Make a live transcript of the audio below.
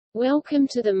Welcome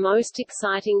to the most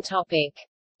exciting topic.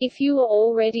 If you are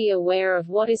already aware of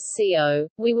what is SEO,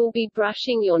 we will be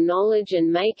brushing your knowledge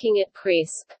and making it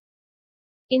crisp.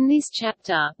 In this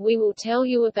chapter, we will tell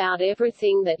you about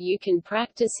everything that you can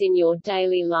practice in your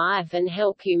daily life and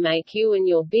help you make you and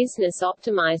your business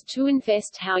optimize to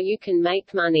invest how you can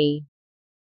make money.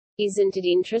 Isn't it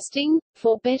interesting?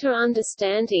 For better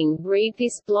understanding, read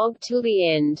this blog till the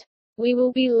end. We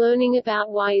will be learning about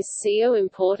why is SEO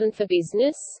important for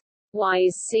business? Why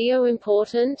is SEO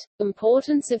important?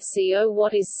 Importance of SEO.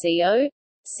 What is SEO?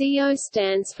 SEO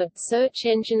stands for Search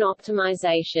Engine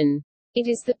Optimization. It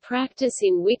is the practice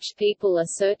in which people are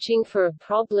searching for a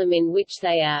problem in which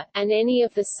they are, and any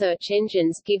of the search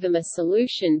engines give them a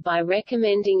solution by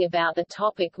recommending about the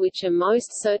topic which are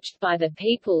most searched by the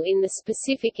people in the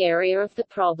specific area of the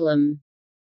problem.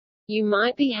 You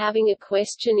might be having a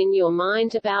question in your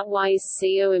mind about why is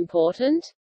SEO important?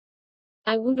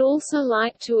 I would also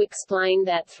like to explain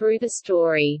that through the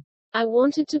story. I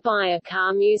wanted to buy a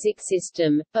car music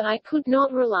system, but I could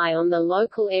not rely on the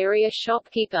local area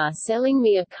shopkeeper selling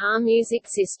me a car music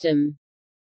system.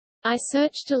 I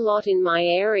searched a lot in my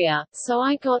area, so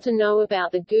I got to know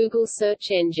about the Google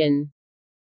search engine.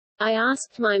 I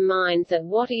asked my mind that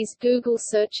what is Google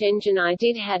search engine. I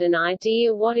did had an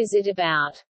idea what is it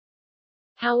about.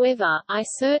 However, I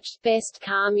searched best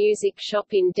car music shop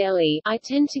in Delhi. I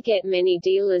tend to get many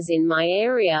dealers in my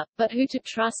area, but who to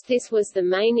trust? This was the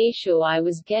main issue I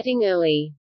was getting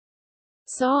early.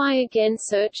 So I again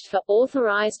searched for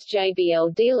authorized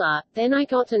JBL dealer, then I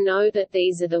got to know that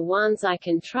these are the ones I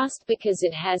can trust because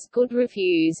it has good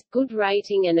reviews, good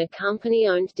rating and a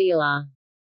company-owned dealer.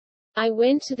 I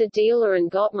went to the dealer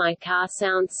and got my car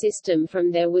sound system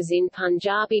from there. Was in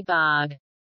Punjabi Bagh.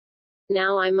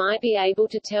 Now I might be able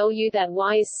to tell you that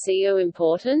why is SEO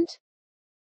important?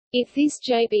 If this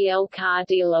JBL car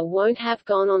dealer won't have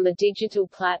gone on the digital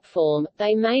platform,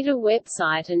 they made a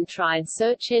website and tried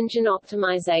search engine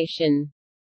optimization.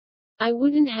 I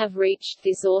wouldn't have reached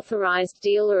this authorized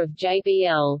dealer of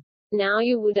JBL. Now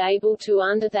you would able to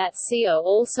under that SEO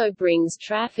also brings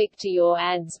traffic to your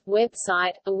ads,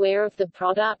 website, aware of the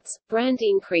products, brand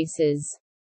increases.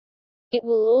 It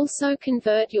will also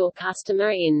convert your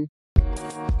customer in.